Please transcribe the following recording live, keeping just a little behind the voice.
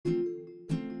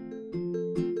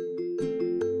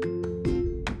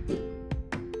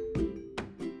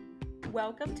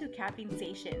welcome to Caffeine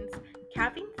Stations.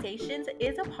 Caffeine Stations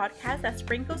is a podcast that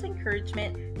sprinkles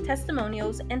encouragement,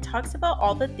 testimonials, and talks about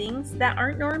all the things that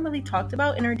aren't normally talked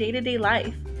about in our day-to-day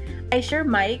life. I share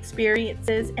my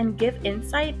experiences and give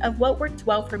insight of what worked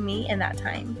well for me in that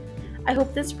time. I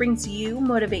hope this brings you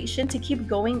motivation to keep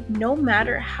going no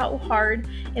matter how hard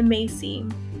it may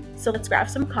seem. So let's grab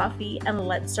some coffee and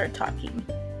let's start talking.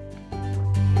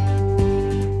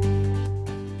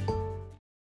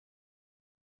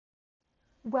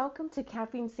 Welcome to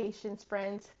Caffeine Stations,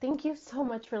 friends. Thank you so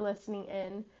much for listening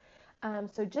in.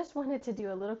 So just wanted to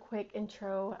do a little quick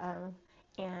intro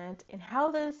and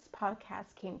how this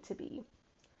podcast came to be.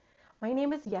 My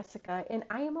name is Jessica, and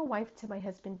I am a wife to my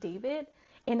husband, David,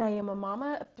 and I am a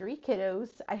mama of 3 kiddos.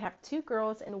 I have 2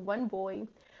 girls and 1 boy.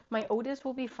 My oldest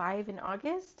will be 5 in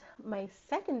August. My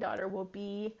second daughter will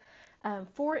be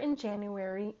 4 in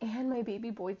January, and my baby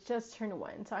boy just turned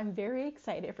 1. So I'm very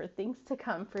excited for things to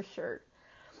come for sure.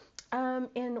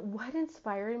 And what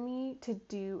inspired me to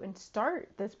do and start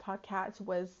this podcast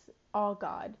was all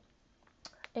God.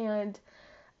 And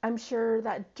I'm sure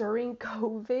that during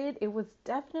COVID, it was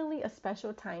definitely a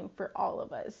special time for all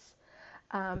of us.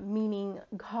 Meaning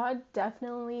God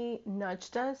definitely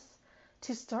nudged us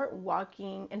to start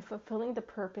walking and fulfilling the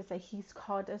purpose that He's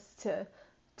called us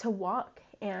to walk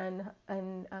and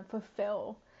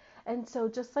fulfill. And so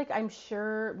just like I'm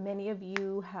sure many of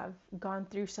you have gone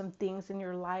through some things in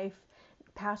your life,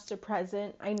 past to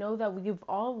present, I know that we've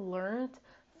all learned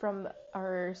from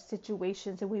our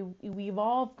situations, and we've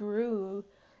all grew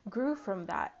from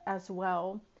that as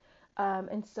well.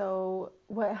 And so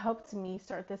what helped me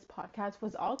start this podcast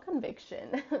was all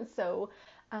conviction. So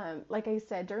like I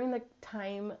said, during the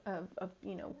time of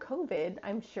COVID,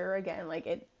 I'm sure again, like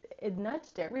it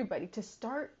nudged everybody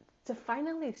to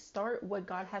finally start what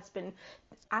God has been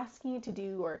asking you to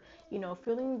do, or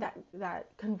feeling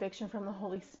that conviction from the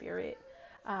Holy Spirit.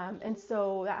 And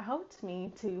so that helped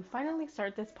me to finally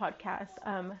start this podcast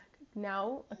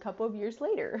now a couple of years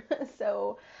later.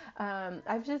 So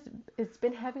it's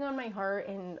been heavy on my heart,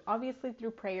 and obviously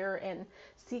through prayer and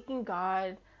seeking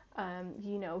God,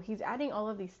 He's adding all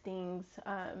of these things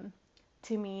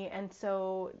to me. And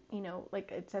so,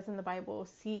 like it says in the Bible,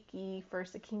 seek ye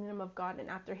first the kingdom of God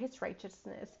and after His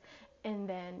righteousness. And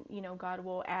then, God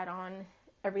will add on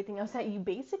everything else that you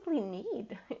basically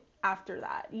need after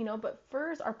that, but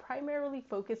first our primarily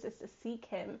focus is to seek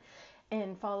Him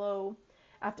and follow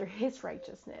after His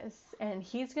righteousness, and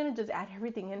He's going to just add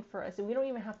everything in for us, and we don't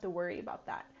even have to worry about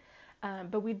that.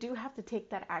 But we do have to take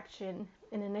that action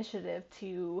and initiative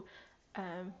to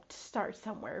start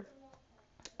somewhere.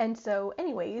 And so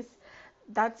anyways,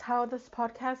 that's how this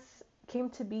podcast came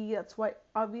to be. That's what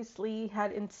obviously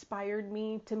had inspired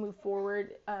me to move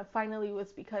forward. Finally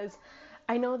was because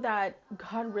I know that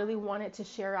God really wanted to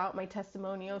share out my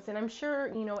testimonials, and I'm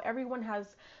sure, everyone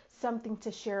has something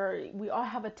to share. We all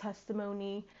have a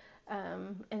testimony,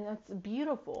 and that's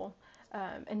beautiful.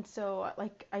 And so,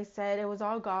 like I said, it was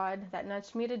all God that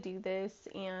nudged me to do this,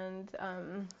 and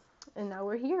now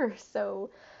we're here. So,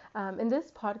 in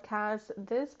this podcast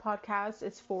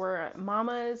is for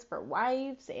mamas, for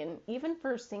wives, and even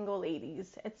for single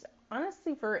ladies. It's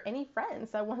honestly for any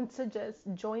friends that want to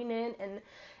just join in and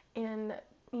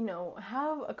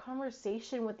have a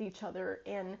conversation with each other,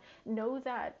 and know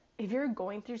that if you're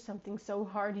going through something so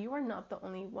hard, you are not the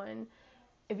only one.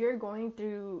 If you're going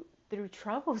through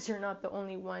troubles, you're not the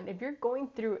only one. If you're going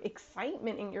through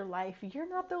excitement in your life, you're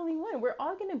not the only one. We're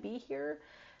all going to be here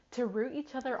to root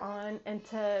each other on and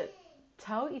to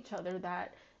tell each other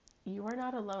that you are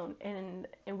not alone, and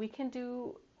we can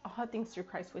do all things through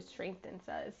Christ which strengthens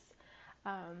us.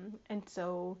 And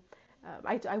so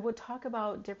I would talk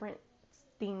about different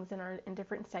things in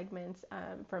different segments,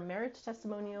 from marriage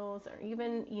testimonials, or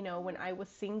even when I was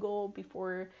single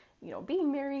before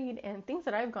being married, and things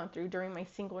that I've gone through during my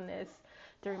singleness,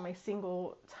 during my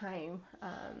single time.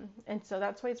 And so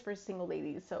that's why it's for single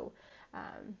ladies. So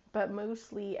but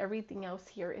mostly everything else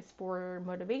here is for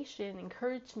motivation,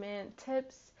 encouragement,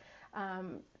 tips,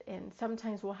 and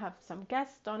sometimes we'll have some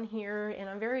guests on here, and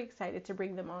I'm very excited to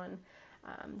bring them on.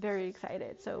 Very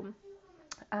excited. So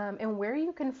and where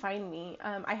you can find me,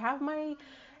 I have my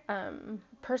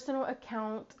personal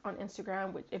account on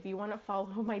Instagram, which if you want to follow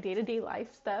my day-to-day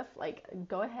life stuff, like,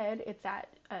 go ahead. It's at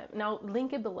and I'll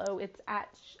link it below. It's at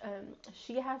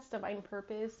She Has Divine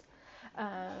Purpose,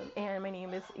 and my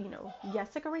name is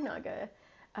Jessica Reinaga.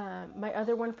 My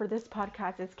other one for this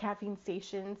podcast is Caffeine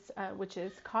Stations, which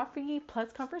is coffee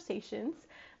plus conversations,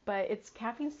 but it's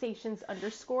Caffeine Stations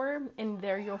 _, and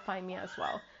there you'll find me as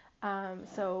well.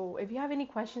 So if you have any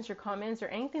questions or comments or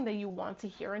anything that you want to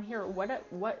hear in here, or what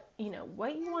you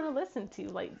want to listen to,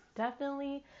 like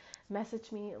definitely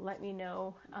message me, let me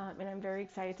know, and I'm very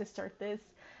excited to start this.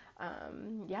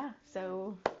 Yeah,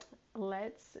 so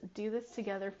let's do this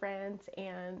together, friends,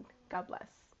 and God bless.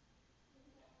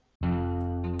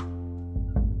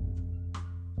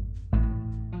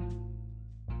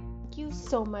 Thank you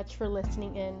so much for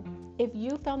listening in. If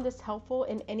you found this helpful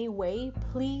in any way,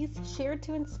 please share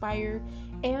to inspire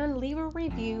and leave a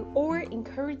review or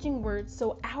encouraging words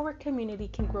so our community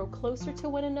can grow closer to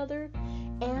one another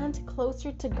and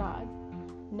closer to God.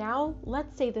 Now,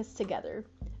 let's say this together.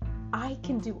 I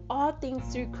can do all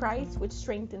things through Christ, which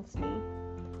strengthens me.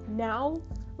 Now,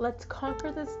 let's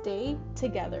conquer this day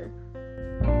together.